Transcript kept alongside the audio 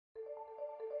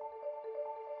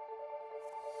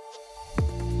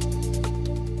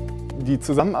Die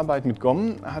Zusammenarbeit mit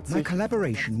GOM hat My sich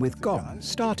collaboration with GOM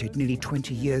started nearly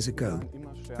 20 years ago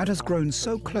and has grown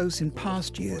so close in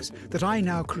past years that I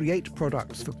now create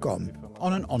products for GOM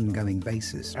on an ongoing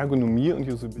basis. Ergonomie und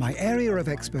Usability. My area of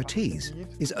expertise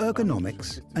is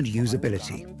ergonomics and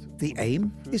usability. The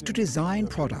aim is to design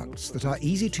products that are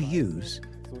easy to use,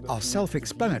 are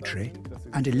self-explanatory,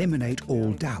 and eliminate all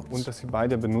Und doubts. dass sie bei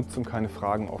der Benutzung keine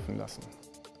Fragen offen lassen.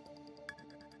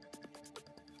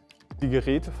 Die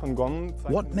Geräte von GOM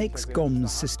What makes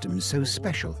GOM's systems so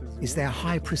special is their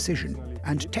high precision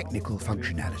and technical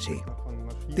functionality.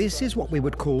 This is what we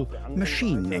would call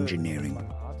machine engineering.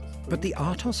 But the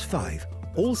ATOS 5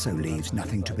 also leaves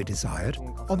nothing to be desired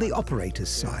on the operator's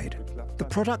side. The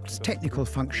product's technical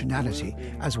functionality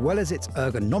as well as its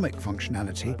ergonomic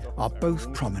functionality are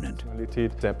both prominent.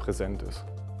 Funktionalität sehr präsent ist.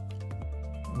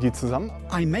 Die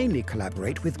Zusammenarbeit I mainly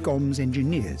collaborate with GOM's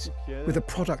engineers, with the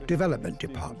product development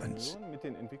departments. mit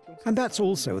den Entwicklungs- And that's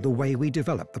also the way we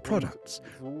develop the products.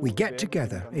 We get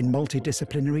together in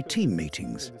multidisciplinary team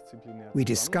meetings. We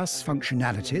discuss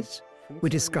functionalities, we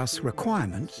discuss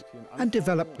requirements, and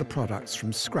develop the products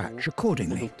from scratch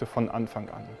accordingly. Produkte von Anfang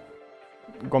an.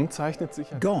 GOM zeichnet sich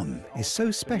GOM is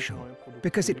so special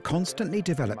because it constantly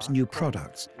develops new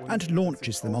products and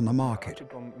launches them on the market,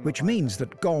 which means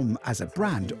that GOM as a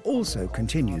brand also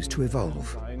continues to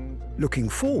evolve. Looking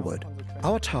forward,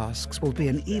 our tasks will be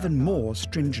an even more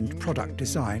stringent product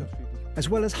design, as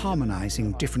well as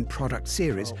harmonizing different product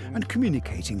series and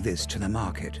communicating this to the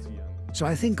market. So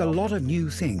I think a lot of new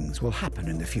things will happen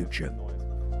in the future.